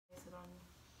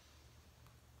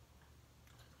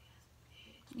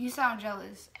You sound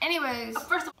jealous. Anyways,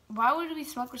 first of all, why would we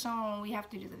smoke with someone when we have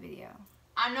to do the video?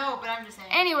 I know, but I'm just saying.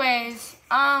 Anyways,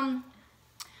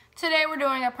 today we're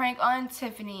doing a prank on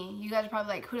Tiffany. You guys are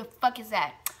probably like, who the fuck is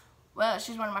that? Well,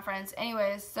 she's one of my friends.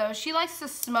 Anyways, so she likes to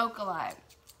smoke a lot.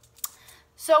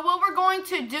 So what we're going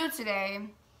to do today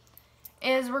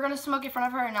is we're going to smoke in front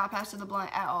of her and not pass her the blunt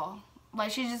at all.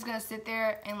 Like, she's just going to sit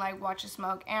there and, like, watch us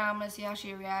smoke. And I'm going to see how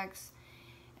she reacts.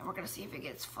 And we're going to see if it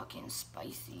gets fucking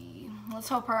spicy. Let's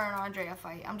hope her and Andrea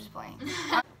fight. I'm just playing.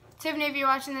 Tiffany, if you're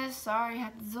watching this, sorry. I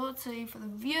had to do it to you for the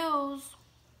views.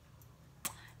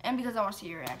 And because I want to see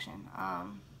your reaction.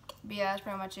 But yeah, that's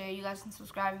pretty much it. You guys can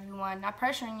subscribe if you want. Not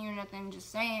pressuring you or nothing.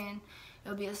 Just saying. It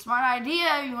would be a smart idea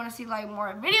if you want to see, like,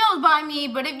 more videos by me.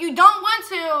 But if you don't want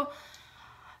to,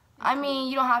 I mean,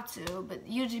 you don't have to. But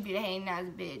you just be the hating ass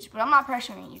bitch. But I'm not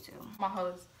pressuring you to. My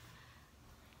hose.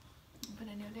 Put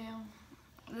a new down.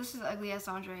 This is ugly ass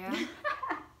Andrea.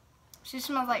 She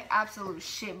smells like absolute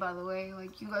shit, by the way.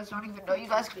 Like, you guys don't even know. You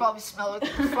guys could probably smell it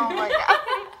through the phone right now.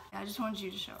 I just wanted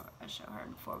you to show her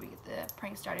before we get the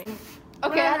prank started.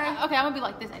 Okay, I'm gonna be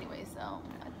like this anyway. So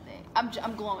I think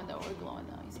I'm glowing though. We're glowing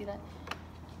though. You see that?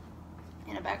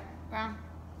 In the background.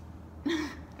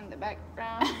 In the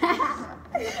background.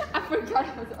 I forgot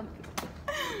I was on.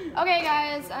 Okay,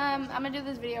 guys. I'm gonna do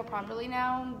this video properly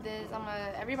now.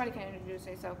 Everybody can introduce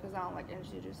themselves because I don't like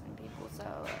introducing people. So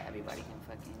everybody can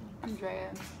fucking.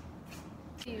 Andrea.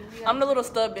 I'm the little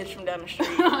stub bitch from down the street.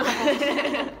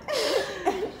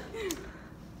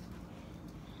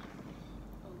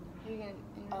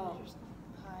 Oh.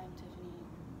 Hi, I'm Tiffany.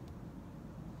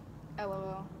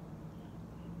 LOL.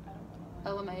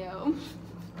 LMAO.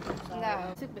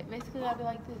 No. So basically, I'll be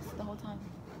like this the whole time.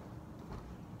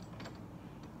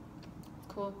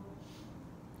 Cool.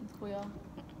 It's cool, y'all.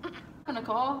 Gonna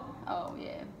call? Oh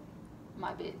yeah,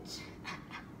 my bitch.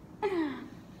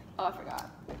 Oh, I forgot.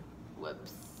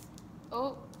 Whoops.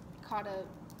 Oh, caught up.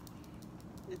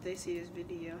 Did they see this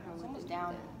video? How It's we almost did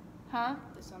down. that? Huh?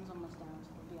 The sun's almost down, so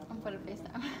it'll be up. I'm putting face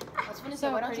down. I was gonna say,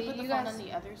 So why don't pretty. you put the You phone guys- on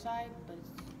the other side, but it's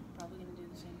probably gonna do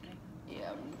the same thing. Yeah,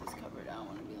 I'm gonna get this covered. I don't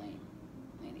want to be late.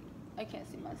 I can't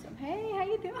see myself. Hey, how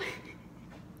you doing?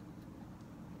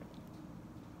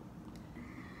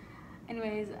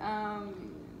 Anyways,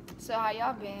 So how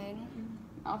y'all been?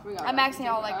 I forgot. I'm what I was asking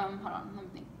gonna y'all, say. like- hold on, let me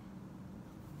think.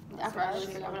 I really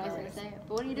forgot what I was gonna say.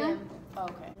 But what are you Yeah. doing? Oh,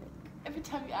 okay. Every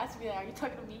time you ask me that, are you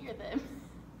talking to me or them?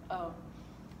 Oh.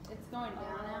 It's going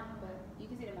down now, but you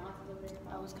can see the mountains over there.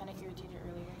 I was kind of irritated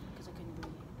earlier because I couldn't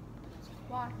breathe. But that's okay.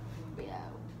 Why? But yeah.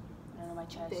 I don't know, my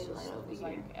chest Daylight just over was here.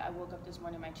 like, I woke up this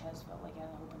morning, my chest felt like it had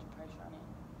a whole bunch of pressure on it.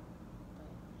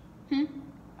 Hmm?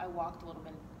 But I walked a little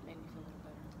bit, it made me feel a little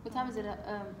better. What time is it?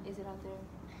 Is it out there?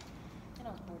 And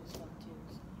I was bored as fuck too.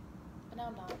 So. But now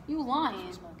I'm not. You lying?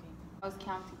 I'm smoking. I was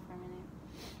counting for a minute.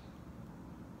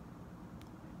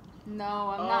 No,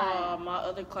 I'm not. My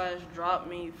other class dropped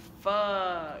me.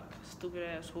 Fuck. Stupid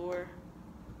ass whore.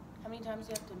 How many times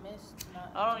do you have to miss?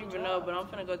 I don't even know, but I'm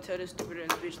finna go tell this stupid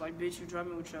ass bitch, like, bitch, you dropped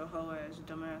me with your hoe ass,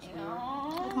 dumb ass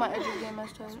whore. Look at my edges getting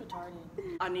messed up. That's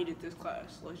retarded. I needed this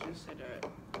class. Let's just say that.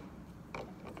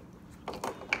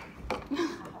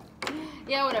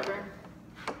 Yeah, whatever.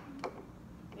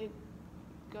 It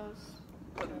goes.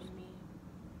 Tell me.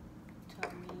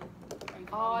 Are you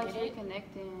Oh, finna it's hit it?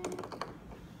 reconnecting.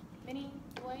 Minnie,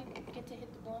 do I get to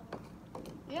hit the blunt?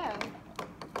 Yeah.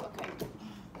 Okay.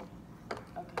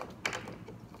 Okay.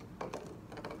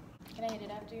 Can I hit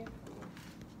it after you?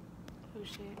 Oh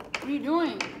shit. What are you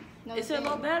doing? No, It's a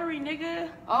low battery, nigga.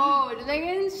 Oh, did they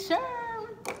get insured?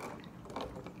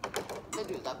 They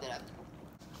do stop that.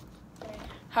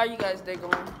 How you guys day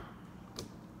going?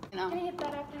 You know. Can I hit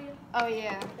that after you? Oh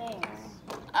yeah. Thanks.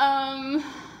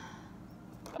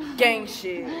 Gang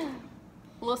shit.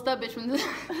 Little stub bitch from the.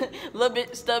 Little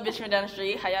bit stub bitch from down the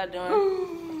street. How y'all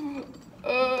doing?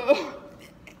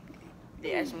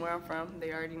 They asked me where I'm from.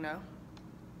 They already know.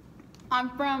 I'm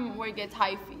from where it gets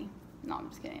hyphy. No, I'm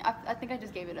just kidding. I think I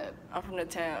just gave it up. I'm from the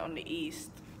town on the east.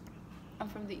 I'm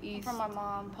from the east. From my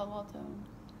mom. Palo Alto.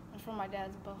 I'm from my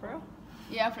dad's buffalo.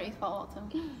 Yeah, I'm from East Palo Alto.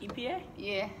 EPA?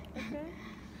 Yeah. Okay.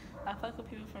 I fuck with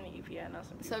people from the EPA. I know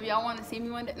some people. So if y'all want to see me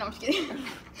one day, no, I'm just kidding.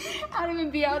 I don't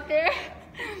even be out there.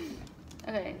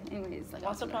 Okay. Anyways, like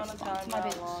Once upon a time, my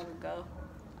not bitch. long ago,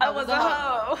 I was a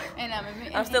hoe. And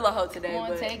I'm still a hoe today, Won't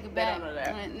but take they it back. don't know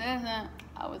that.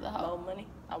 I was a More hoe. money.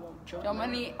 I want your Your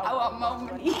money. I want more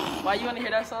money. Why you want to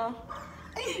hear that song?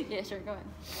 Yeah, sure. Go ahead.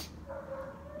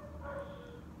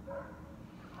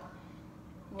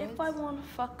 If I want to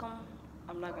fuck them,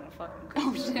 I'm not gonna fuck them.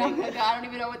 Oh shit! Oh my god! I don't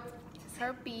even know what. It's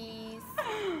herpes.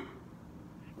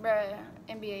 Bruh,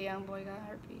 NBA young boy got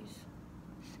herpes.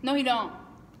 No, he don't.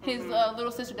 His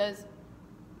little sister does.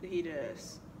 He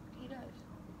does. He does.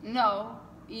 No,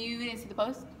 you didn't see the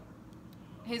post?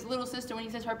 His little sister, when he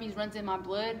says herpes runs in my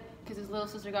blood, because his little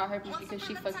sister got herpes because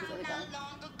she fucked this other guy.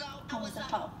 I was a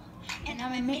hoe. And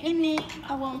I'm admitting it,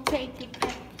 I won't take it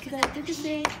back. Because I did the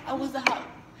shit, I was a hoe.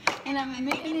 And I'm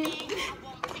admitting it.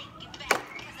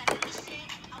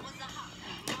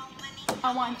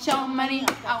 I want your money,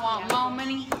 I want more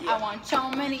money, I want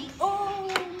your money. Oh.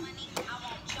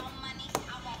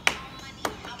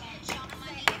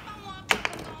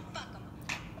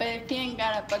 But if you ain't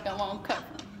got a fuck, I won't cut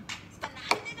them.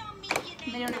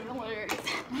 They don't even know words.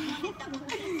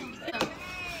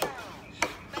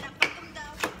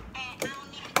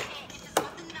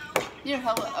 You're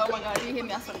hella, oh my god, if you hit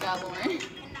me, I swear to God, Lauren.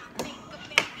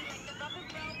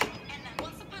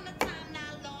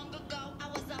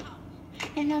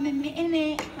 And I'm admitting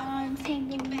it, I'm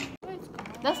singing it.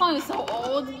 That song is so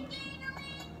old.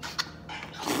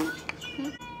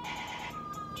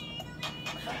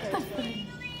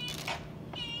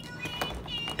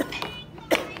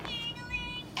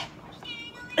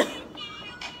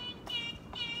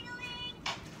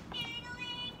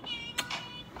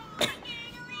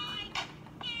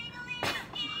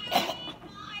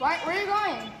 Where are you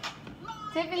going?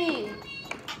 Tiffany.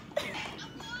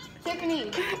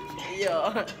 Tiffany.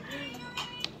 Yeah.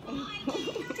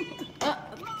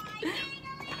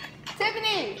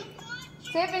 Tiffany.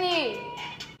 Tiffany.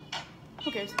 Who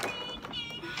cares?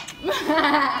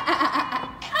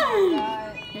 Oh my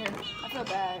God. Here. I feel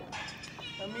bad.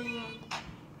 I mean,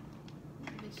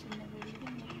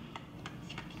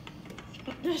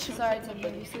 Sorry,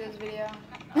 Tiffany. You see this video?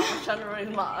 I was trying to raise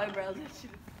my eyebrows at you.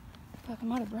 Fuck,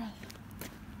 I'm out of breath.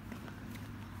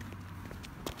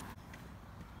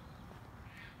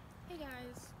 Hey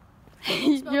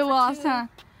guys. You're lost, huh?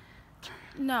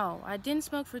 No, I didn't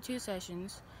smoke for 2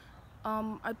 sessions.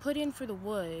 I put in for the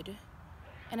wood,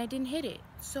 and I didn't hit it.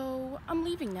 So I'm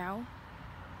leaving now.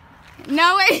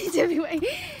 No, wait, Tiffany, wait.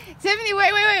 Tiffany,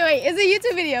 wait. It's a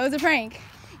YouTube video. It's a prank.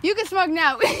 You can smoke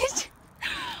now.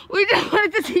 We just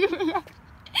wanted to see your reaction.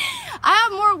 I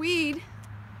have more weed.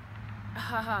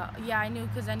 Haha, yeah, I knew,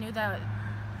 because I knew that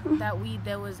weed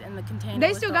that was in the container. They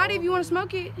was still the got it if old you want weed. to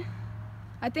smoke it.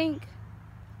 I think.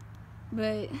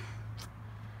 But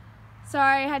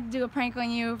sorry, I had to do a prank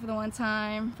on you for the one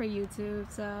time for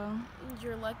YouTube, so.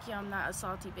 You're lucky I'm not a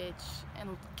salty bitch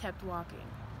and kept walking.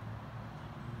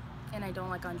 And I don't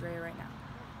like Andrea right now.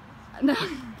 No.